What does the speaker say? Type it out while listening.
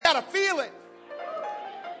got a feeling.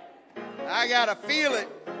 I got a feeling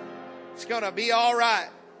it's going to be all right.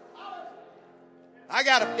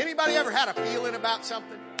 Anybody ever had a feeling about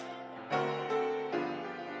something?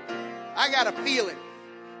 I got a feeling.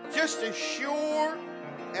 Just as sure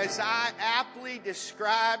as I aptly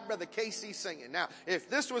described Brother Casey singing. Now, if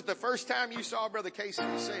this was the first time you saw Brother Casey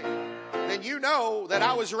sing, then you know that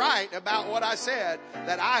I was right about what I said,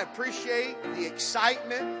 that I appreciate the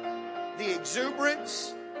excitement, the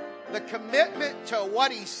exuberance, the commitment to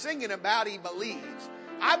what he's singing about he believes.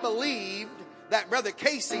 I believed that Brother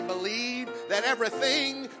Casey believed that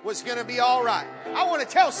everything was going to be all right. I want to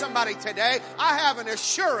tell somebody today, I have an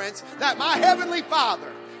assurance that my Heavenly Father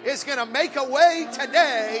is going to make a way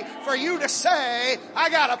today for you to say, I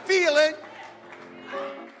got a feeling.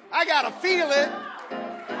 I got a feeling.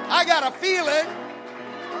 I got a feeling.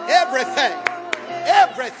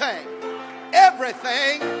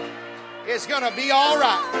 Everything is going to be all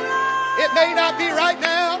right. It may not be right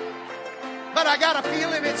now, but I got a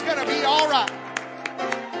feeling it's going to be all right.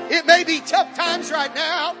 It may be tough times right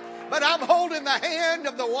now, but I'm holding the hand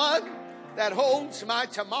of the one that holds my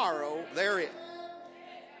tomorrow therein.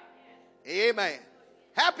 Amen.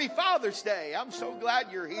 Happy Father's Day. I'm so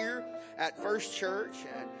glad you're here at First Church,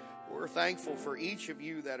 and we're thankful for each of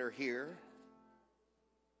you that are here.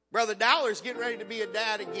 Brother Dollar's getting ready to be a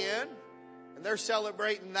dad again, and they're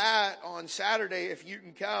celebrating that on Saturday. If you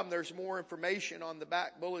can come, there's more information on the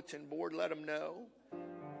back bulletin board. Let them know.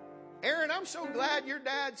 Aaron, I'm so glad your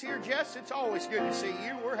dad's here. Jess, it's always good to see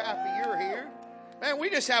you. We're happy you're here. Man,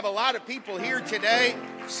 we just have a lot of people here today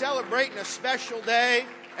celebrating a special day,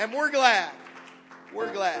 and we're glad.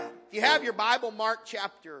 We're glad. If you have your Bible, Mark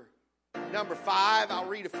chapter number 5, I'll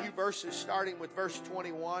read a few verses starting with verse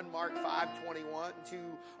 21, Mark 5:21. To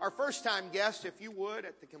our first-time guests, if you would,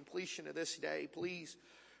 at the completion of this day, please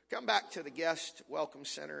come back to the Guest Welcome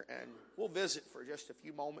Center, and we'll visit for just a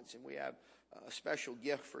few moments, and we have a special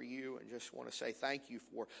gift for you, and just want to say thank you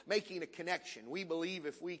for making a connection. We believe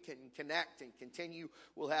if we can connect and continue,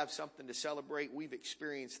 we'll have something to celebrate. We've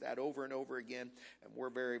experienced that over and over again, and we're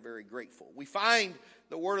very, very grateful. We find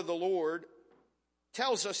the word of the Lord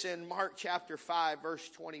tells us in Mark chapter 5, verse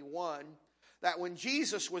 21, that when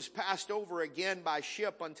Jesus was passed over again by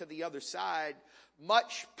ship unto the other side,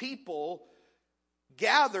 much people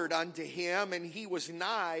gathered unto him, and he was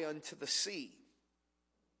nigh unto the sea.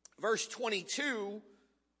 Verse 22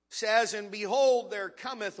 says, and behold, there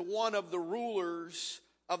cometh one of the rulers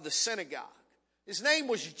of the synagogue. His name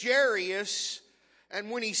was Jairus,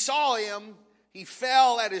 and when he saw him, he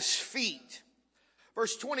fell at his feet.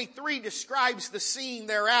 Verse 23 describes the scene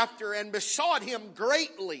thereafter, and besought him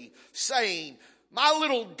greatly, saying, my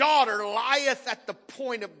little daughter lieth at the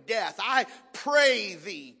point of death. I pray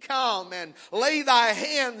thee, come and lay thy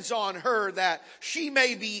hands on her, that she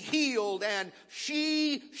may be healed, and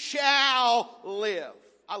she shall live.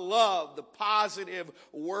 I love the positive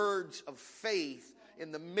words of faith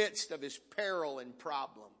in the midst of his peril and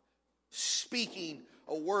problem. Speaking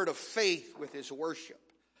a word of faith with his worship.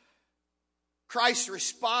 Christ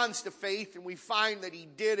responds to faith, and we find that he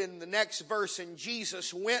did in the next verse. And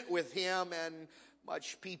Jesus went with him, and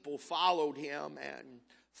much people followed him and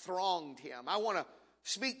thronged him. I want to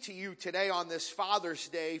speak to you today on this Father's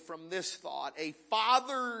Day from this thought: a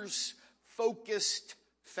father's focused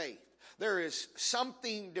faith. There is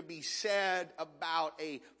something to be said about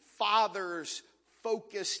a father's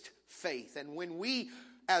focused faith. And when we,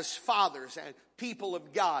 as fathers and people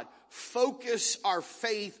of God, focus our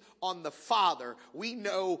faith on the Father, we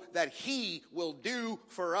know that he will do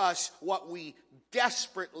for us what we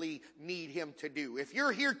desperately need him to do. If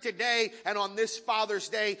you're here today and on this Father's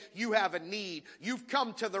Day you have a need, you've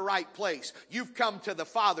come to the right place. You've come to the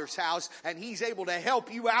Father's house, and he's able to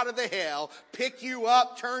help you out of the hell, pick you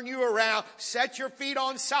up, turn you around, set your feet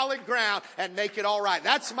on solid ground, and make it all right.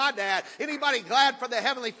 That's my dad. Anybody glad for the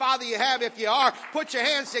Heavenly Father you have? If you are, put your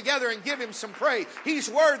hands together and give him some praise. He's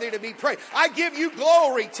worthy to be praised. I give you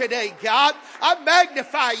glory today, God. I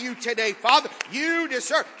magnify you today, Father. You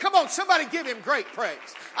deserve. Come on, somebody give him great praise.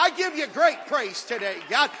 I give you great praise today,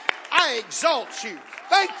 God. I exalt you.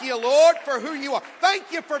 Thank you, Lord, for who you are.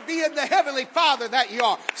 Thank you for being the Heavenly Father that you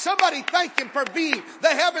are. Somebody thank him for being the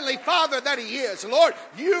Heavenly Father that he is. Lord,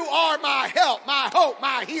 you are my help, my hope,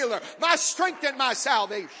 my healer, my strength, and my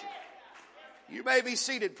salvation. You may be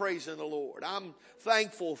seated praising the Lord. I'm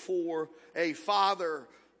thankful for a father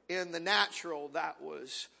in the natural that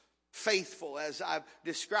was faithful, as I've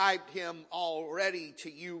described him already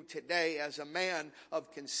to you today, as a man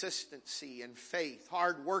of consistency and faith,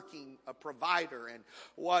 hardworking, a provider, and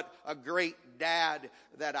what a great dad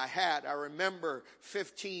that I had. I remember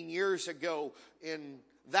 15 years ago in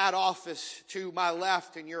that office to my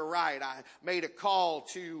left and your right, I made a call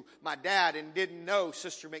to my dad and didn't know,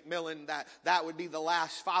 Sister McMillan, that would be the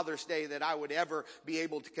last Father's Day that I would ever be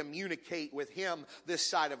able to communicate with him this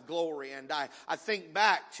side of glory. And I think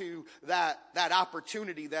back to that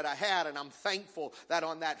opportunity that I had, and I'm thankful that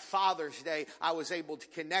on that Father's Day I was able to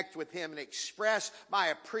connect with him and express my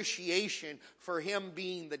appreciation for him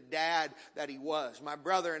being the dad that he was. My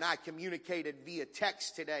brother and I communicated via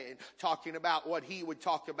text today and talking about what he would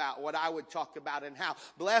talk about, what I would talk about, and how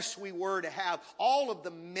blessed we were to have all of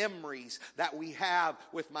the memories that we have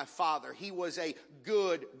with my father. He was a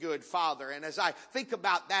good father. And as I think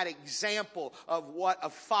about that example of what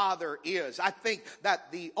a father is, I think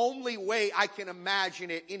that the only way I can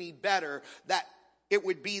imagine it any better, that it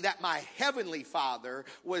would be that my heavenly Father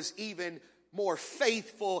was even more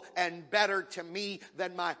faithful and better to me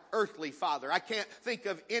than my earthly father. I can't think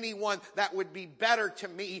of anyone that would be better to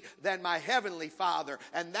me than my heavenly Father.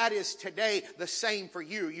 And that is today the same for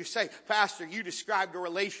you. You say, Pastor, you described a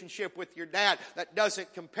relationship with your dad that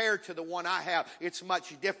doesn't compare to the one I have. It's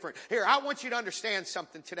much different. Here, I want you to understand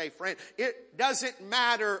something today, friend. It doesn't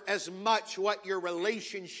matter as much what your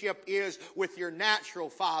relationship is with your natural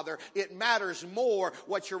father. It matters more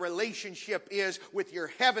what your relationship is with your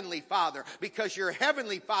heavenly Father. Because your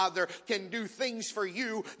heavenly Father can do things for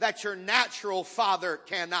you that your natural father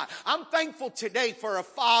cannot. I'm thankful today for a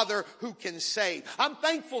Father who can save. I'm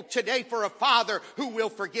thankful today for a Father who will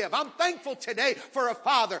forgive. I'm thankful today for a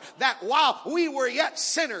Father that while we were yet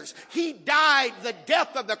sinners, He died the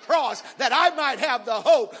death of the cross that I might have the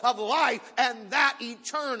hope of life, and that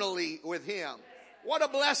eternally with Him. What a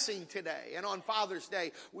blessing today. And on Father's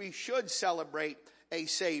Day, we should celebrate a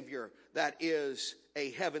Savior that is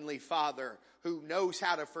a heavenly Father who knows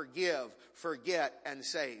how to forgive, forget, and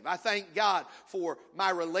save. I thank God for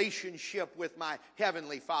my relationship with my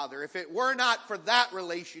heavenly Father. If it were not for that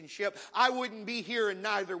relationship, I wouldn't be here and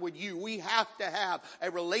neither would you. We have to have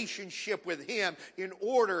a relationship with Him in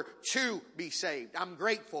order to be saved. I'm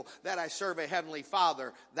grateful that I serve a heavenly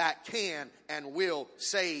Father that can and will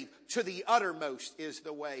save. To the uttermost is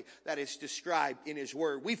the way that is described in His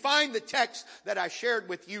Word. We find the text that I shared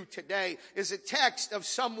with you today is a text of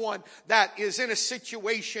someone that is in a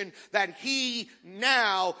situation that he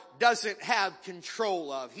now doesn't have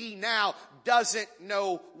control of. He now doesn't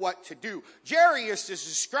know what to do. Jairus is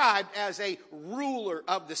described as a ruler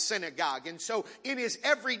of the synagogue. And so in his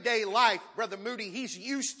everyday life, Brother Moody, he's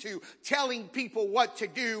used to telling people what to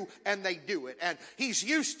do and they do it. And he's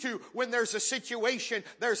used to, when there's a situation,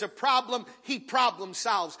 there's a problem, he problem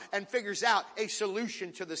solves and figures out a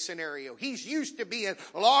solution to the scenario. He's used to being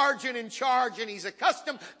large and in charge, and he's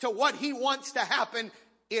accustomed to what he wants to happen.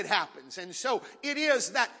 It happens. And so it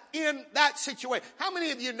is that in that situation, how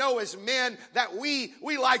many of you know as men that we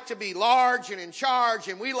like to be large and in charge,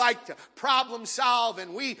 and we like to problem solve,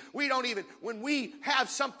 and we don't even, when we have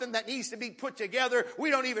something that needs to be put together, we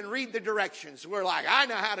don't even read the directions. We're like, I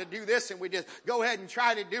know how to do this, and we just go ahead and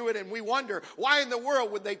try to do it, and we wonder, why in the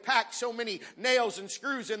world would they pack so many nails and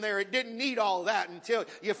screws in there? It didn't need all that, until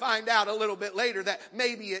you find out a little bit later that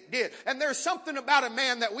maybe it did. And there's something about a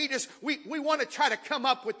man that we want to try to come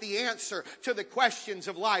up with the answer to the questions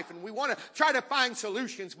of life, and we want to try to find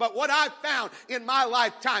solutions. But what I've found in my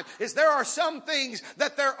lifetime is there are some things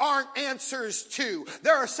that there aren't answers to.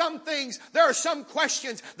 There are some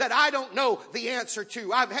questions that I don't know the answer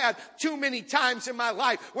to. I've had too many times in my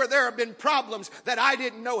life where there have been problems that I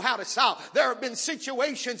didn't know how to solve. There have been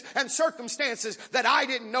situations and circumstances that I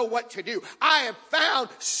didn't know what to do. I have found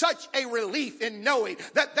such a relief in knowing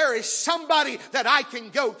that there is somebody that I can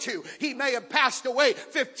go to. He may have passed away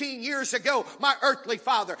 15 years ago, my earthly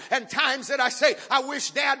father, and times that I say, I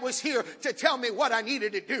wish Dad was here to tell me what I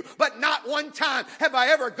needed to do. But not one time have I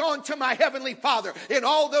ever gone to my heavenly Father in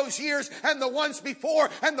all those years and the ones before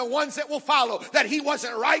and the ones that will follow, that He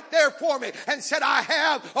wasn't right there for me and said, I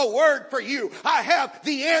have a word for you. I have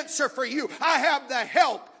the answer for you. I have the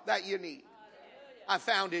help that you need. I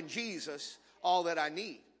found in Jesus all that I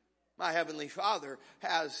need. My heavenly Father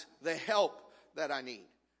has the help that I need.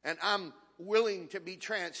 And I'm willing to be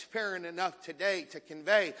transparent enough today to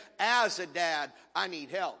convey, as a dad, I need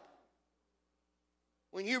help.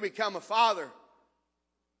 When you become a father,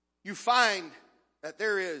 you find that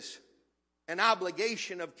there is an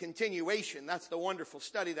obligation of continuation. That's the wonderful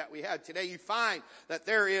study that we had today. You find that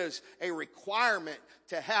there is a requirement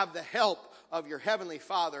to have the help of your heavenly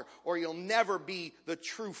Father, or you'll never be the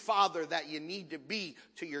true father that you need to be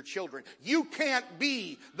to your children. You can't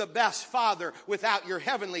be the best father without your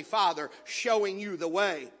heavenly Father showing you the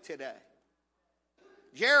way today.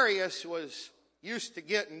 Jairus was used to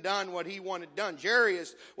getting done what he wanted done.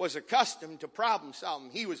 Jairus was accustomed to problem solving.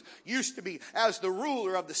 He was used to be, as the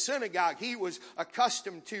ruler of the synagogue, he was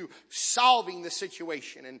accustomed to solving the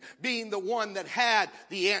situation and being the one that had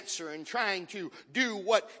the answer and trying to do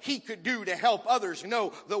what he could do to help others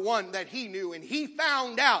know the one that he knew. And he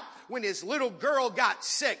found out when his little girl got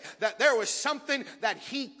sick that there was something that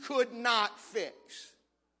he could not fix.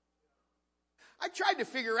 I tried to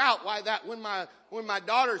figure out why that when my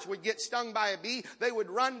daughters would get stung by a bee, they would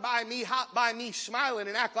run by me, hop by me, smiling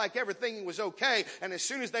and act like everything was okay. And as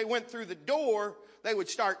soon as they went through the door, they would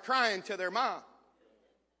start crying to their mom.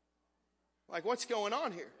 Like, what's going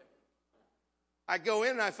on here? I go in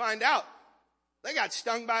and I find out they got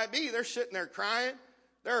stung by a bee. They're sitting there crying.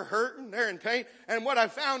 They're hurting. They're in pain. And what I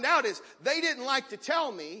found out is they didn't like to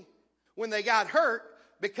tell me when they got hurt,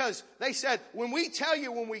 because they said, when we tell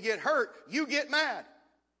you when we get hurt, you get mad.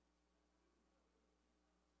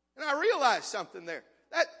 And I realized something there.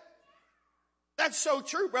 That's so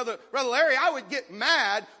true, Brother Larry. I would get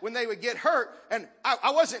mad when they would get hurt. And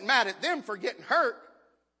I wasn't mad at them for getting hurt.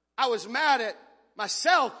 I was mad at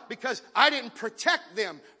myself because I didn't protect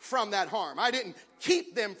them from that harm. I didn't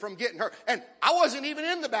keep them from getting hurt. And I wasn't even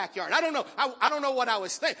in the backyard. I don't know. I don't know what I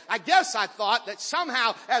was thinking. I guess I thought that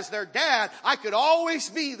somehow as their dad, I could always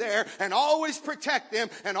be there and always protect them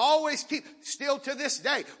and always keep. Still to this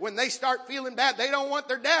day, when they start feeling bad, they don't want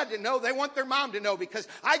their dad to know. They want their mom to know, because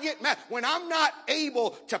I get mad. When I'm not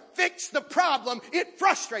able to fix the problem, it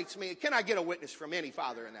frustrates me. Can I get a witness from any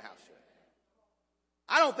father in the house?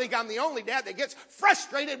 I don't think I'm the only dad that gets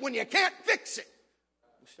frustrated when you can't fix it.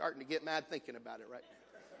 I'm starting to get mad thinking about it right now.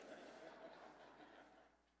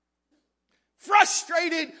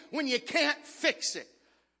 Frustrated when you can't fix it.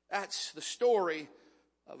 That's the story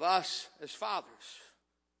of us as fathers.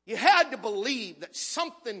 You had to believe that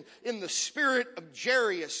something in the spirit of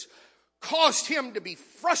Jairus caused him to be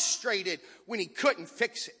frustrated when he couldn't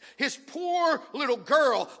fix it. His poor little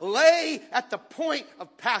girl lay at the point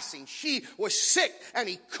of passing. She was sick and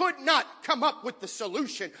he could not come up with the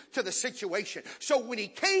solution to the situation. So when he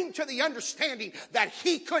came to the understanding that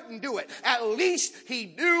he couldn't do it, at least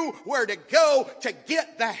he knew where to go to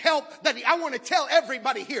get the help that I want to tell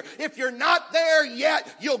everybody here. If you're not there yet,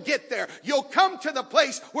 you'll get there. You'll come to the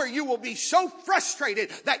place where you will be so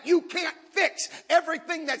frustrated that you can't fix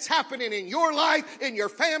everything that's happening in your life, in your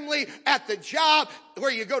family, at the job, where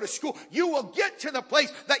you go to school. You will get to the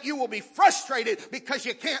place that you will be frustrated because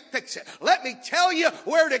you can't fix it. Let me tell you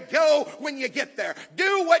where to go when you get there.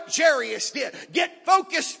 Do what Jairus did. Get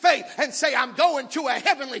focused faith and say, I'm going to a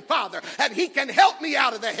heavenly Father and he can help me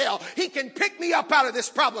out of the hell. He can pick me up out of this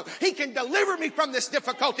problem. He can deliver me from this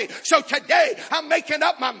difficulty. So today I'm making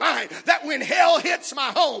up my mind that when hell hits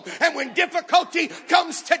my home and when difficulty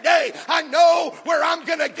comes today, I know where I'm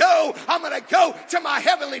going to go. I'm going to go to my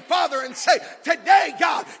heavenly Father and say, today,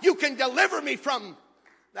 God, you can deliver me from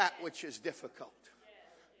that which is difficult.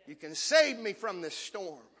 You can save me from this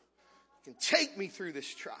storm. You can take me through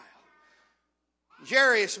this trial.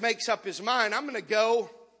 Jairus makes up his mind. I'm going to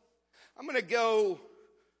go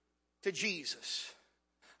to Jesus.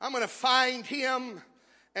 I'm going to find him.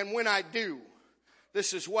 And when I do,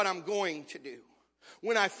 this is what I'm going to do.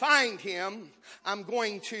 When I find him, I'm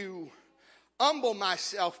going to humble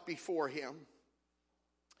myself before him.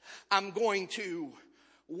 I'm going to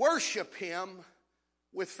worship him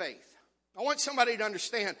with faith. I want somebody to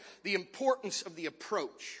understand the importance of the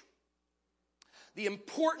approach. The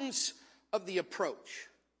importance of the approach.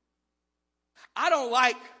 I don't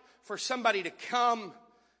like for somebody to come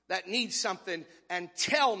that needs something and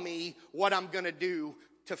tell me what I'm going to do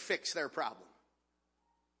to fix their problem.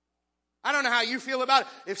 I don't know how you feel about it.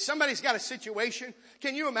 If somebody's got a situation,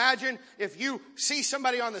 can you imagine if you see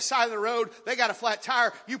somebody on the side of the road, they got a flat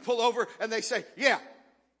tire, you pull over and they say, yeah,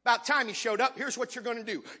 about time you showed up. Here's what you're going to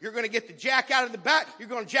do. You're going to get the jack out of the back. You're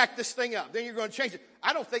going to jack this thing up. Then you're going to change it.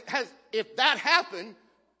 I don't think, if that happened,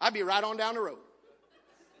 I'd be right on down the road.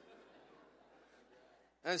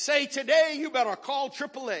 And say, today you better call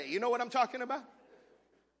AAA. You know what I'm talking about?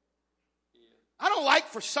 I don't like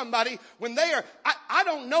for somebody when they are, I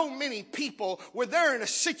don't know many people where they're in a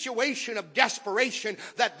situation of desperation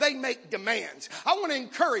that they make demands. I want to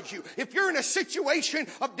encourage you. If you're in a situation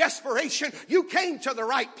of desperation, you came to the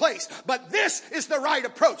right place. But this is the right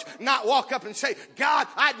approach. Not walk up and say, God,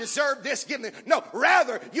 I deserve this. Give me. No,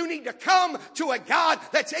 rather you need to come to a God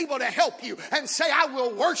that's able to help you and say, I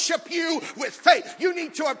will worship you with faith. You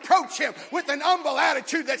need to approach him with an humble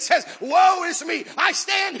attitude that says, woe is me. I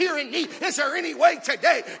stand here in need. Is there any way pray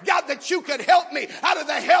today, God, that you could help me out of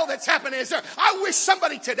the hell that's happening. I wish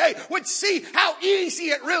somebody today would see how easy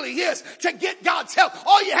it really is to get God's help.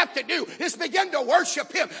 All you have to do is begin to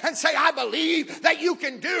worship Him and say, I believe that you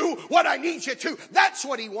can do what I need you to. That's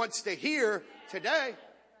what He wants to hear today.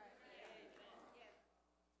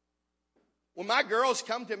 When my girls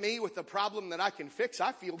come to me with a problem that I can fix,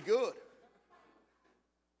 I feel good.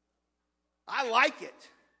 I like it.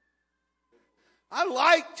 I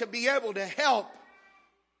like to be able to help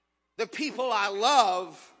the people I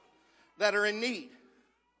love that are in need.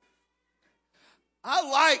 I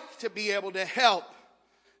like to be able to help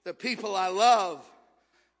the people I love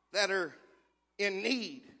that are in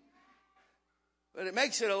need. But it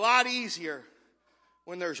makes it a lot easier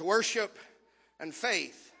when there's worship and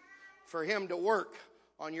faith for Him to work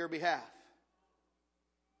on your behalf.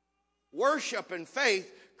 Worship and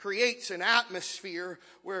faith creates an atmosphere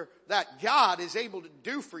where that God is able to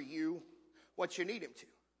do for you what you need Him to.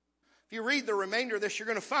 If you read the remainder of this, you're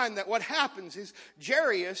going to find that what happens is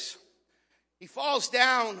Jairus, he falls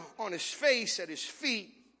down on his face at His feet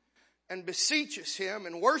and beseeches Him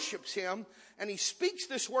and worships Him, and he speaks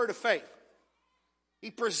this word of faith. He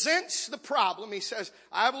presents the problem. He says,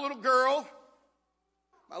 I have a little girl.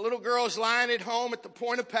 My little girl is lying at home at the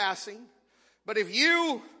point of passing. But if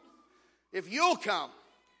you'll come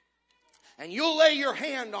and you'll lay your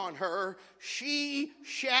hand on her, she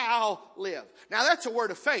shall live. Now that's a word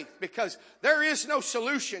of faith, because there is no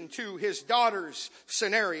solution to his daughter's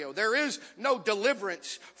scenario. There is no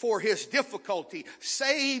deliverance for his difficulty,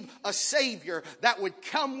 save a Savior that would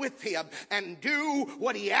come with him and do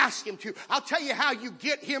what He asked Him to. I'll tell you how you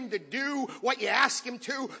get Him to do what you ask Him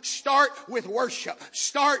to. Start with worship.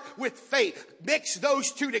 Start with faith. Mix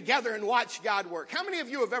those two together and watch God work. How many of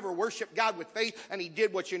you have ever worshiped God with faith and He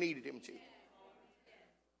did what you needed Him to?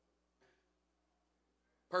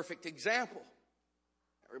 Perfect example.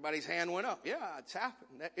 Everybody's hand went up. Yeah, it's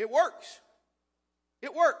happened. It works.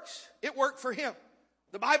 It works. It worked for him.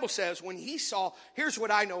 The Bible says when he saw, here's what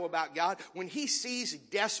I know about God. When He sees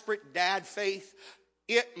desperate dad faith,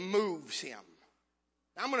 it moves Him.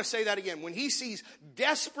 Now, I'm going to say that again. When He sees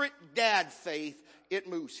desperate dad faith, it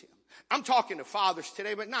moves Him. I'm talking to fathers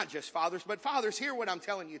today, but not just fathers, but fathers, hear what I'm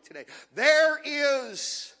telling you today. There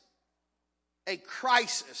is a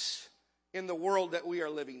crisis in the world that we are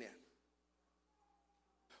living in.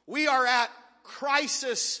 We are at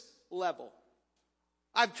crisis level.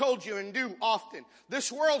 I've told you and do often, this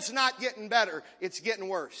world's not getting better, it's getting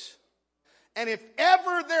worse. And if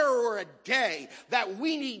ever there were a day that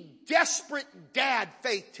we need desperate dad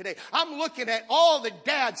faith today, I'm looking at all the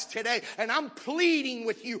dads today and I'm pleading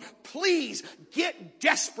with you, please get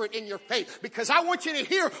desperate in your faith, because I want you to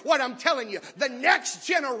hear what I'm telling you. The next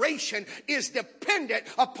generation is dependent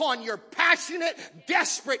upon your passionate,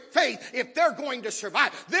 desperate faith if they're going to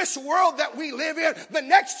survive. This world that we live in, the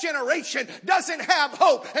next generation doesn't have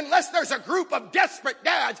hope unless there's a group of desperate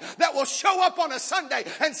dads that will show up on a Sunday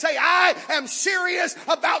and say, I am serious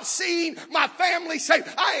about seeing my family saved.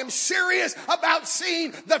 I am serious about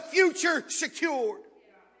seeing the future secured.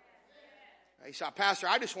 He said, Pastor,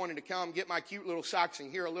 I just wanted to come get my cute little socks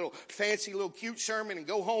and hear a little fancy little cute sermon and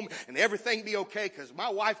go home and everything be okay because my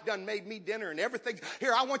wife done made me dinner and everything.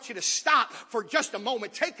 Here, I want you to stop for just a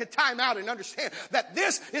moment. Take the time out and understand that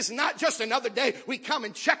this is not just another day we come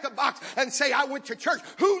and check a box and say, I went to church.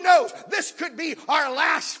 Who knows? This could be our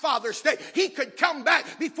last Father's Day. He could come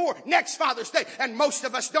back before next Father's Day. And most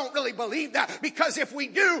of us don't really believe that, because if we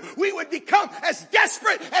do, we would become as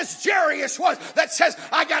desperate as Jairus was, that says,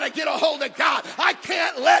 I got to get a hold of God. I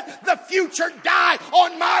can't let the future die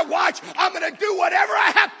on my watch. I'm going to do whatever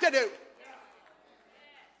I have to do.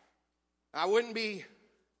 I wouldn't be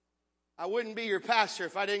your pastor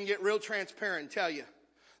if I didn't get real transparent and tell you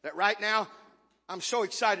that right now I'm so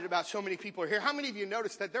excited about so many people are here. How many of you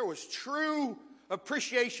noticed that there was true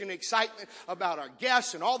appreciation and excitement about our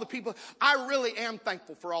guests and all the people? I really am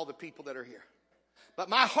thankful for all the people that are here. But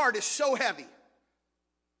my heart is so heavy.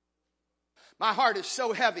 My heart is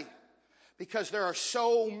so heavy because there are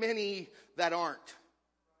so many that aren't.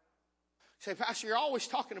 You say, Pastor, you're always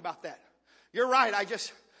talking about that. You're right. I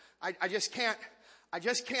just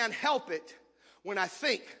can't help it when I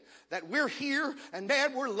think that we're here and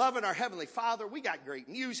man, we're loving our Heavenly Father. We got great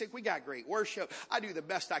music. We got great worship. I do the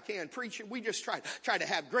best I can preaching. We just try to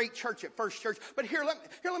have great church at First Church. But here,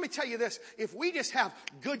 let me tell you this. If we just have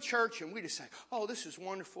good church and we just say, oh, this is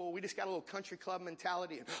wonderful. We just got a little country club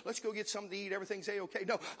mentality and let's go get something to eat. Everything's A-okay.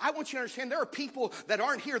 No, I want you to understand there are people that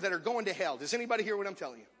aren't here that are going to hell. Does anybody hear what I'm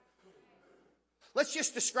telling you? Let's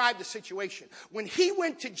just describe the situation. When he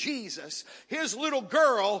went to Jesus, his little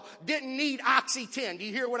girl didn't need Oxy-10. Do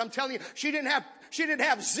you hear what I'm telling you? She didn't have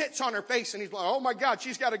zits on her face, and he's like, oh my God,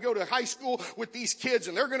 she's got to go to high school with these kids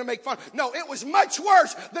and they're going to make fun. No, it was much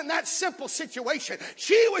worse than that simple situation.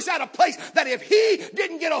 She was at a place that if he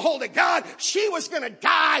didn't get a hold of God, she was going to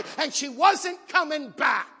die and she wasn't coming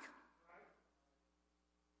back.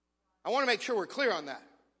 I want to make sure we're clear on that.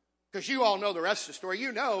 Because you all know the rest of the story.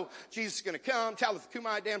 You know Jesus is going to come. Talitha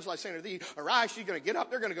Kumai, damsel, I say unto thee, arise. She's going to get up.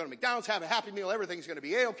 They're going to go to McDonald's, have a happy meal. Everything's going to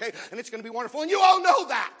be A-okay. And it's going to be wonderful. And you all know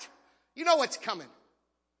that. You know what's coming.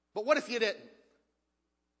 But what if you didn't?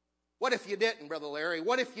 What if you didn't, Brother Larry?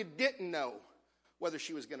 What if you didn't know whether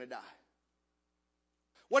she was going to die?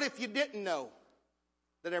 What if you didn't know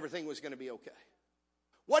that everything was going to be okay?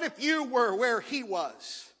 What if you were where he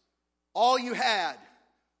was? All you had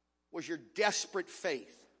was your desperate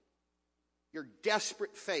faith. Your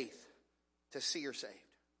desperate faith to see her saved.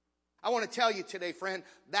 I want to tell you today, friend,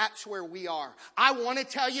 that's where we are. I want to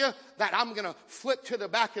tell you that I'm going to flip to the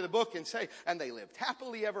back of the book and say, and they lived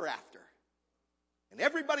happily ever after. And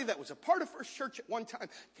everybody that was a part of First Church at one time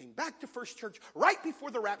came back to First Church right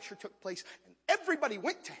before the rapture took place, and everybody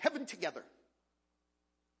went to heaven together.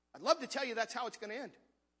 I'd love to tell you that's how it's going to end.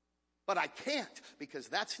 But I can't, because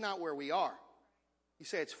that's not where we are. You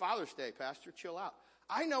say, it's Father's Day, Pastor, chill out.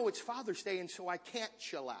 I know it's Father's Day, and so I can't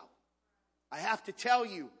chill out. I have to tell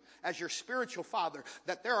you, as your spiritual father,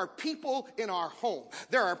 that there are people in our home.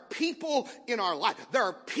 There are people in our life. There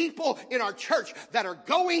are people in our church that are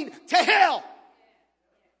going to hell.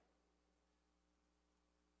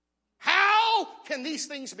 How can these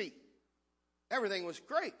things be? Everything was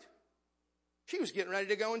great. She was getting ready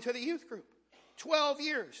to go into the youth group. 12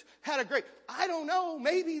 years. Had a great, I don't know,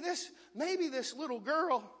 maybe this little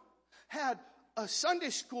girl had a Sunday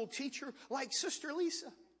school teacher like Sister Lisa.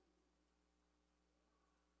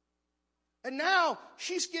 And now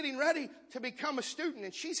she's getting ready to become a student,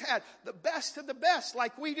 and she's had the best of the best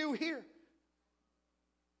like we do here.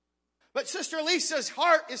 But Sister Lisa's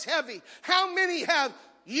heart is heavy. How many have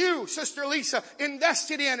you, Sister Lisa,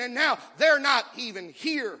 invested in, and now they're not even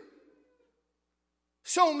here?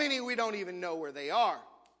 So many we don't even know where they are.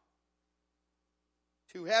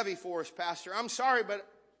 Too heavy for us, Pastor. I'm sorry, but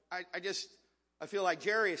I feel like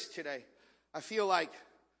Jairus today. I feel like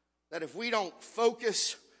that if we don't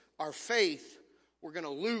focus our faith, we're going to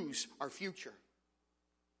lose our future.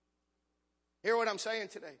 Hear what I'm saying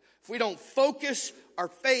today? If we don't focus our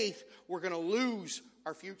faith, we're going to lose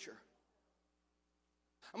our future.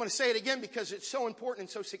 I'm going to say it again because it's so important and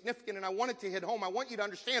so significant, and I want it to hit home. I want you to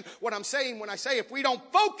understand what I'm saying when I say if we don't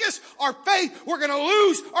focus our faith, we're going to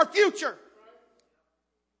lose our future.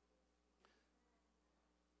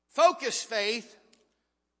 Focused faith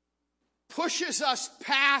pushes us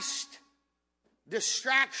past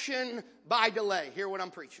distraction by delay. Hear what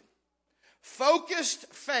I'm preaching. Focused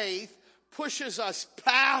faith pushes us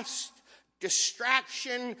past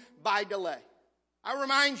distraction by delay. I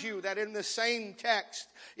remind you that in the same text,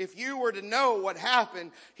 if you were to know what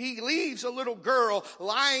happened, he leaves a little girl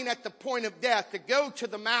lying at the point of death to go to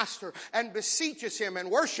the master and beseeches him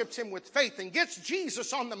and worships him with faith and gets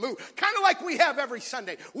Jesus on the move. Kind of like we have every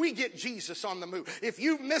Sunday. We get Jesus on the move. If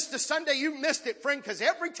you missed a Sunday, you missed it, friend, because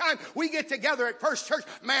every time we get together at First Church,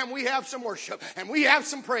 man, we have some worship and we have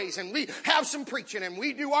some praise and we have some preaching and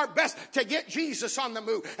we do our best to get Jesus on the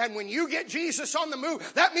move. And when you get Jesus on the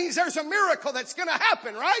move, that means there's a miracle that's going to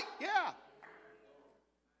happen, right? Yeah.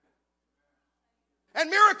 And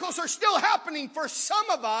miracles are still happening for some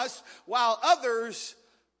of us while others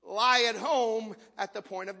lie at home at the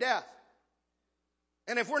point of death.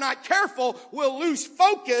 And if we're not careful, we'll lose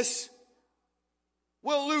focus.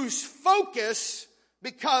 We'll lose focus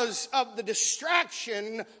because of the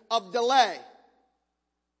distraction of delay.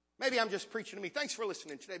 Maybe I'm just preaching to me. Thanks for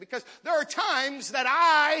listening today, because there are times that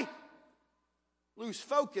I lose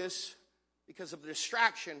focus because of the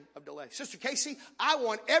distraction of delay. Sister Casey, I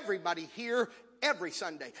want everybody here every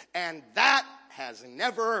Sunday, and that has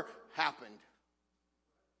never happened.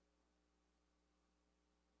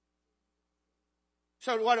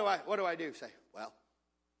 So what do I do? Say, well,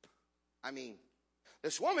 I mean,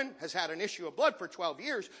 this woman has had an issue of blood for 12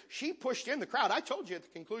 years. She pushed in the crowd. I told you at the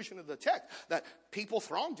conclusion of the text that people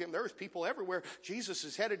thronged him. There was people everywhere. Jesus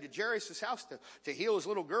is headed to Jairus' house to heal his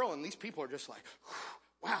little girl, and these people are just like,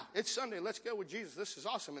 wow, it's Sunday. Let's go with Jesus. This is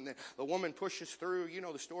awesome. And then the woman pushes through. You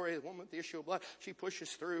know the story. The woman with the issue of blood. She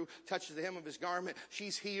pushes through, touches the hem of his garment.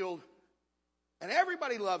 She's healed. And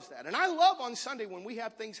everybody loves that. And I love on Sunday when we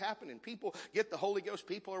have things happen and people get the Holy Ghost,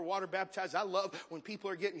 people are water baptized. I love when people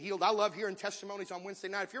are getting healed. I love hearing testimonies on Wednesday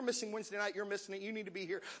night. If you're missing Wednesday night, you're missing it. You need to be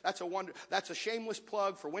here. That's a wonder. That's a shameless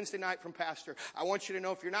plug for Wednesday night from Pastor. I want you to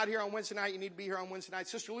know if you're not here on Wednesday night, you need to be here on Wednesday night.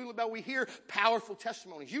 Sister Lulabelle, we hear powerful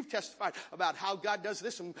testimonies. You've testified about how God does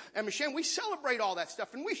this. And Michelle, we celebrate all that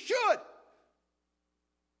stuff, and we should.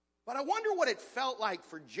 But I wonder what it felt like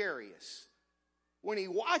for Jairus when he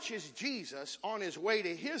watches Jesus on his way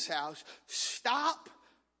to his house stop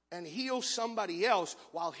and heal somebody else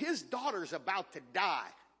while his daughter's about to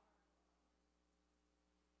die.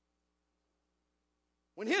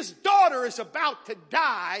 When his daughter is about to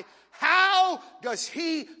die, how does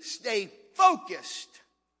he stay focused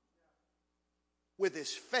with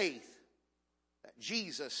his faith that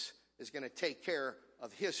Jesus is going to take care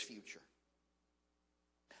of his future?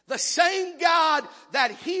 The same God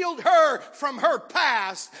that healed her from her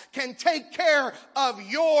past can take care of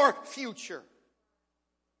your future.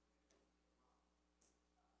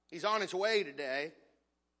 He's on his way today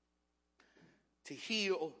to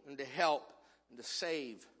heal and to help and to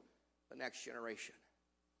save the next generation.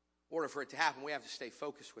 In order for it to happen, we have to stay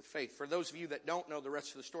focused with faith. For those of you that don't know the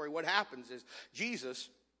rest of the story, what happens is Jesus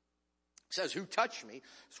says, "Who touched me?"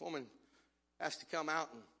 This woman has to come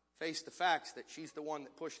out and face the facts that she's the one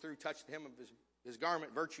that pushed through, touched him of his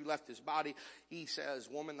garment, virtue left his body. He says,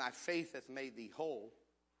 "Woman, thy faith hath made thee whole."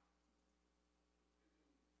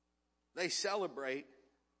 They celebrate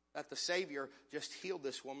that the Savior just healed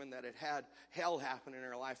this woman that had had hell happen in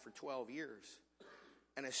her life for 12 years.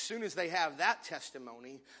 And as soon as they have that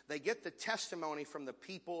testimony, they get the testimony from the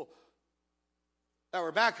people that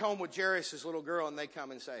were back home with Jairus' little girl, and they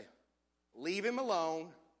come and say, "Leave him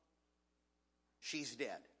alone. She's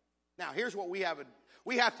dead." Now, here's what we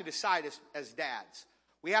have to decide as dads.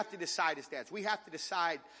 We have to decide as dads. We have to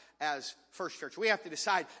decide as First Church. We have to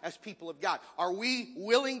decide as people of God. Are we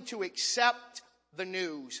willing to accept the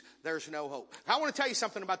news? There's no hope. I want to tell you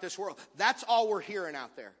something about this world. That's all we're hearing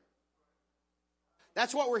out there.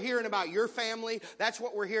 That's what we're hearing about your family. That's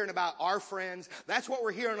what we're hearing about our friends. That's what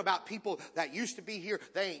we're hearing about people that used to be here.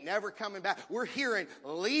 They ain't never coming back. We're hearing,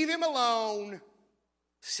 leave him alone.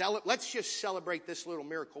 Let's just celebrate this little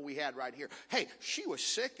miracle we had right here. Hey, she was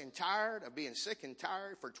sick and tired of being sick and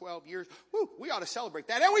tired for 12 years. Woo, we ought to celebrate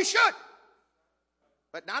that, and we should.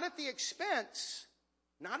 But not at the expense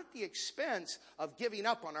of giving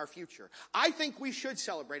up on our future. I think we should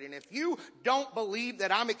celebrate. And if you don't believe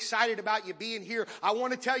that I'm excited about you being here, I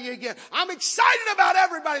want to tell you again, I'm excited about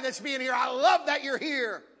everybody that's being here. I love that you're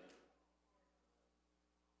here.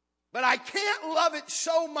 But I can't love it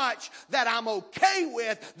so much that I'm okay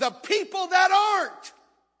with the people that aren't.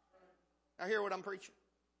 Now hear what I'm preaching.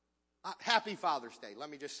 Happy Father's Day. Let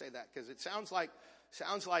me just say that, because it sounds like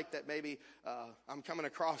that maybe I'm coming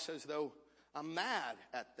across as though I'm mad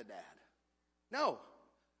at the dad. No,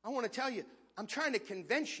 I want to tell you, I'm trying to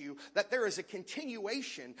convince you that there is a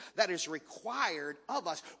continuation that is required of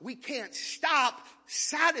us. We can't stop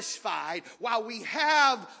satisfied while we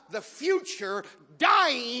have the future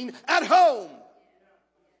dying at home.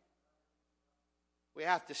 We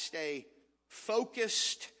have to stay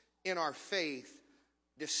focused in our faith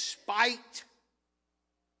despite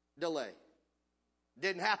delay.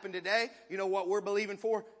 Didn't happen today. You know what we're believing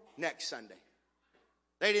for? Next Sunday.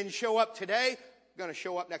 They didn't show up today. Going to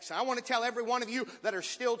show up next time. I want to tell every one of you that are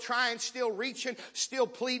still trying, still reaching, still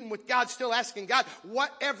pleading with God, still asking God,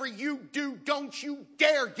 whatever you do, don't you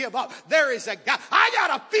dare give up. There is a God. I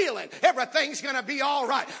got a feeling everything's going to be all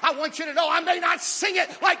right. I want you to know I may not sing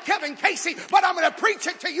it like Kevin Casey, but I'm going to preach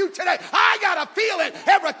it to you today. I got a feeling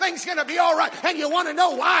everything's going to be all right. And you want to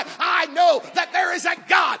know why? I know that there is a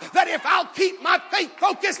God that if I'll keep my faith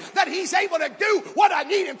focused, that He's able to do what I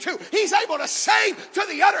need Him to. He's able to save to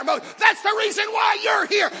the uttermost. That's the reason why you're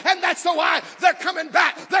here, and that's the why they're coming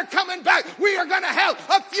back. They're coming back. We are going to have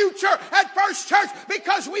a future at First Church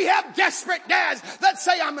because we have desperate dads that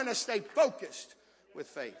say, I'm going to stay focused with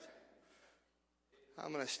faith.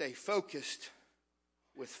 I'm going to stay focused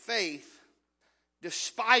with faith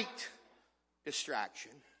despite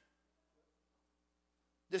distraction,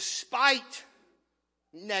 despite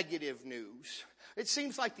negative news. It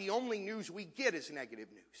seems like the only news we get is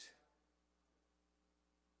negative news.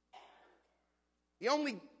 The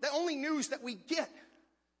only news that we get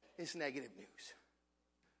is negative news.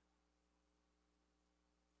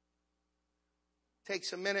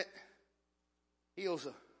 Takes a minute, heals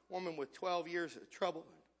a woman with 12 years of trouble.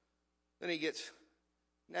 Then he gets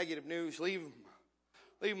negative news. Leave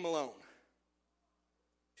him alone.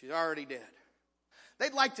 She's already dead.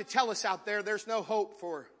 They'd like to tell us out there there's no hope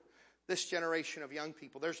for this generation of young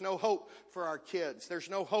people. There's no hope for our kids. There's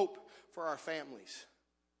no hope for our families.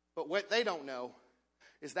 But what they don't know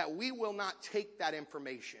is that we will not take that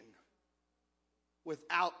information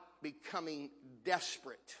without becoming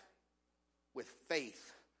desperate with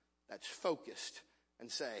faith that's focused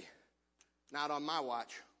and say, not on my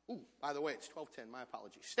watch. Ooh, by the way, it's 12:10. My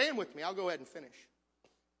apologies. Stand with me. I'll go ahead and finish.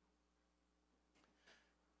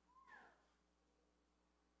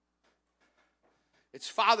 It's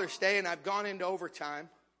Father's Day, and I've gone into overtime.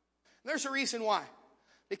 There's a reason why.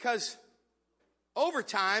 Because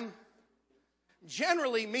overtime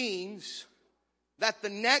generally means that the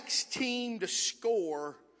next team to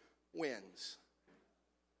score wins.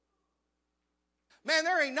 Man,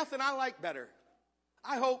 there ain't nothing I like better.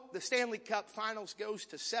 I hope the Stanley Cup Finals goes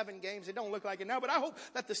to 7 games. It don't look like it now, but I hope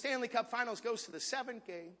that the Stanley Cup Finals goes to the 7th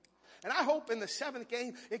game. And I hope in the 7th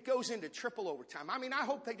game, it goes into triple overtime. I mean, I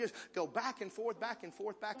hope they just go back and forth, back and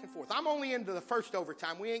forth, back and forth. I'm only into the first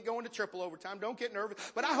overtime. We ain't going to triple overtime. Don't get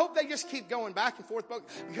nervous. But I hope they just keep going back and forth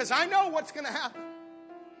because I know what's going to happen.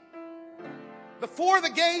 Before the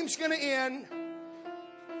game's going to end,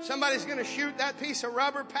 somebody's going to shoot that piece of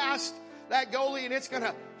rubber past that goalie and it's going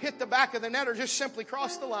to hit the back of the net or just simply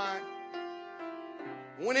cross the line.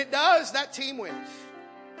 When it does, that team wins.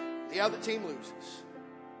 The other team loses.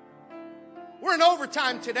 We're in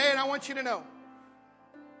overtime today, and I want you to know,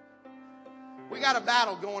 we got a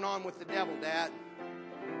battle going on with the devil, Dad.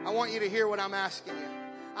 I want you to hear what I'm asking you.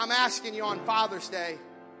 I'm asking you on Father's Day.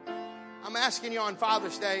 I'm asking you on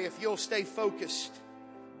Father's Day if you'll stay focused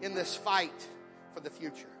in this fight for the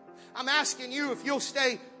future. I'm asking you if you'll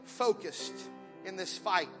stay focused in this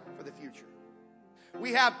fight for the future.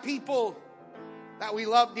 We have people that we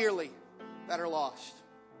love dearly that are lost.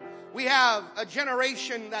 We have a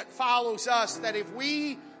generation that follows us that if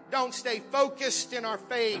we don't stay focused in our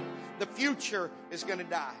faith, the future is going to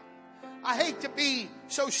die. I hate to be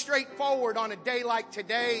so straightforward on a day like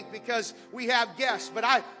today because we have guests, but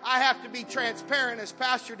I have to be transparent as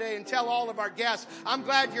Pastor Day and tell all of our guests, I'm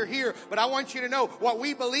glad you're here, but I want you to know what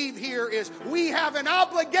we believe here is we have an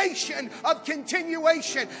obligation of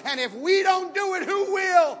continuation, and if we don't do it, who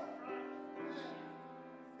will?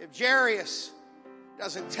 If Jairus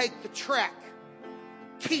doesn't take the trek,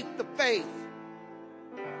 keep the faith,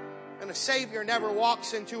 and the Savior never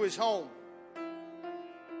walks into his home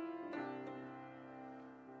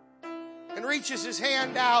and reaches his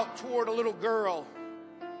hand out toward a little girl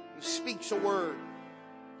who speaks a word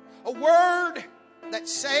that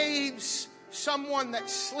saves someone that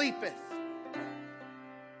sleepeth.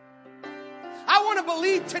 I want to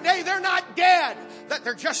believe today they're not dead, that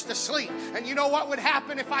they're just asleep. And you know what would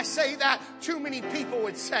happen if I say that? Too many people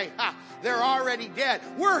would say, they're already dead.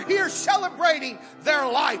 We're here celebrating their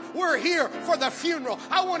life. We're here for the funeral.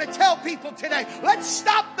 I want to tell people today, let's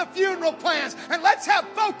stop the funeral plans and let's have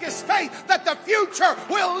focused faith that the future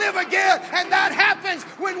will live again. And that happens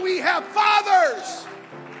when we have fathers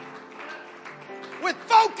with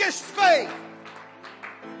focused faith.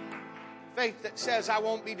 Faith that says, I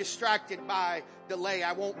won't be distracted by delay.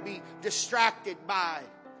 I won't be distracted by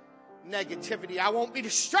negativity. I won't be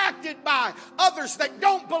distracted by others that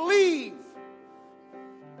don't believe.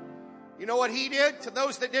 You know what he did to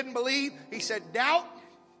those that didn't believe? He said, doubt,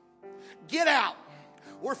 get out.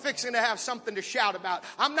 We're fixing to have something to shout about.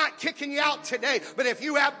 I'm not kicking you out today, but if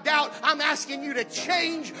you have doubt, I'm asking you to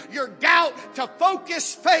change your doubt to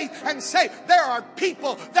focused faith and say, there are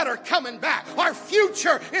people that are coming back. Our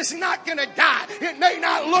future is not going to die. It may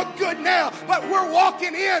not look good now, but we're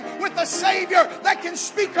walking in with a Savior that can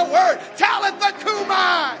speak a word. Talitha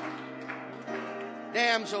Kumai.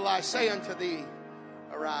 Damsel, I say unto thee,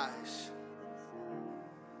 arise.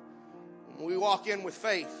 When we walk in with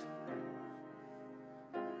faith,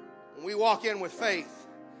 when we walk in with faith,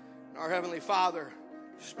 and our Heavenly Father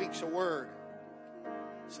speaks a word,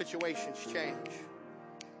 situations change.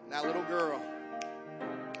 And that little girl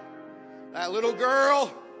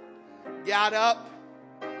got up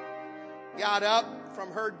from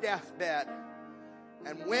her deathbed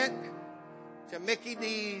and went to Mickey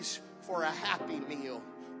D's for a happy meal.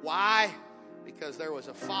 Why? Because there was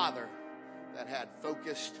a father that had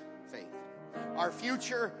focused faith. Our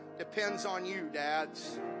future depends on you,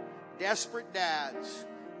 dads. Desperate dads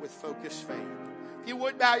with focused faith. If you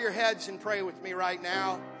would bow your heads and pray with me right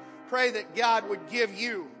now. Pray that God would give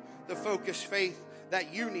you the focused faith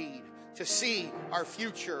that you need to see our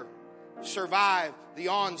future survive the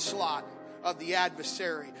onslaught of the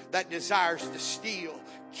adversary that desires to steal,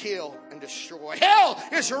 kill, and destroy. Hell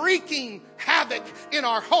is wreaking havoc in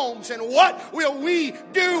our homes. And what will we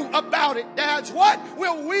do about it, dads? What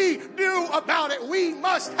will we do about it? We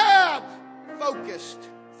must have focused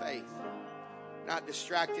faith. not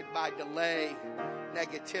distracted by delay,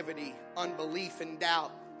 negativity, unbelief, and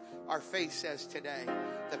doubt. Our faith says today,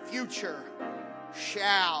 the future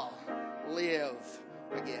shall live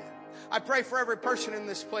again. I pray for every person in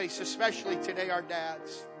this place, especially today our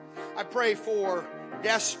dads. I pray for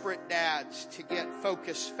desperate dads to get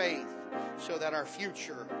focused faith so that our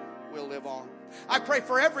future will live on. I pray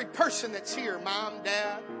for every person that's here, mom,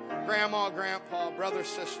 dad, grandma, grandpa, brother,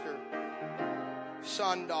 sister,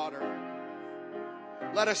 son, daughter.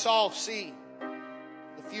 Let us all see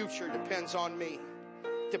the future depends on me.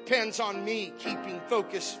 Depends on me keeping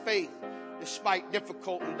focused faith despite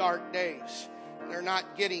difficult and dark days. They're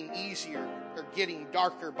not getting easier. They're getting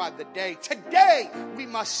darker by the day. Today, we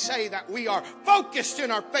must say that we are focused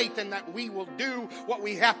in our faith and that we will do what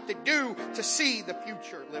we have to do to see the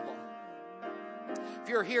future live on. If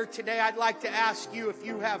you're here today, I'd like to ask you if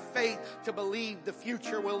you have faith to believe the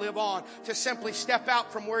future will live on, to simply step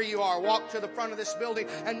out from where you are, walk to the front of this building,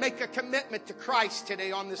 and make a commitment to Christ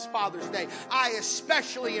today on this Father's Day. I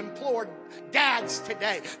especially implore dads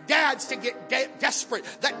today, dads to get desperate,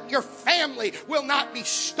 that your family will not be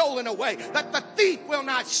stolen away, that the thief will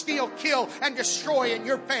not steal, kill, and destroy in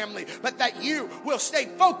your family, but that you will stay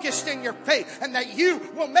focused in your faith, and that you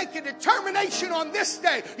will make a determination on this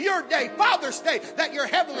day, your day, Father's Day, that your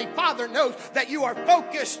Heavenly Father knows that you are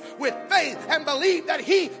focused with faith and believe that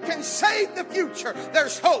He can save the future.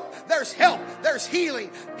 There's hope, there's help, there's healing.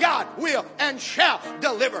 God will and shall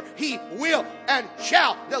deliver. He will and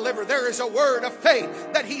shall deliver. There is a word of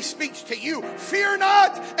faith that He speaks to you. Fear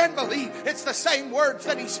not and believe. It's the same words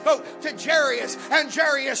that He spoke to Jairus, and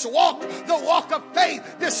Jairus walked the walk of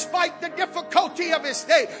faith despite the difficulty of his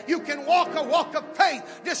day. You can walk a walk of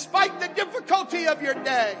faith despite the difficulty of your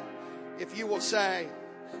day, if you will say,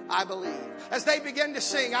 I believe. As they begin to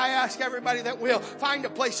sing, I ask everybody that will find a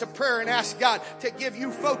place of prayer and ask God to give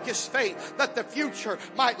you focused faith that the future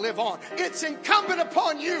might live on. It's incumbent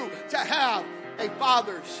upon you to have a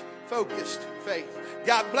father's focused faith.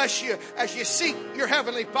 God bless you as you seek your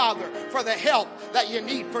Heavenly Father for the help that you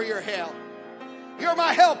need for your help. You're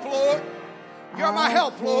my help, Lord. You're my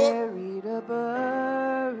help, Lord. Carried a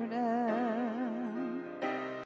burden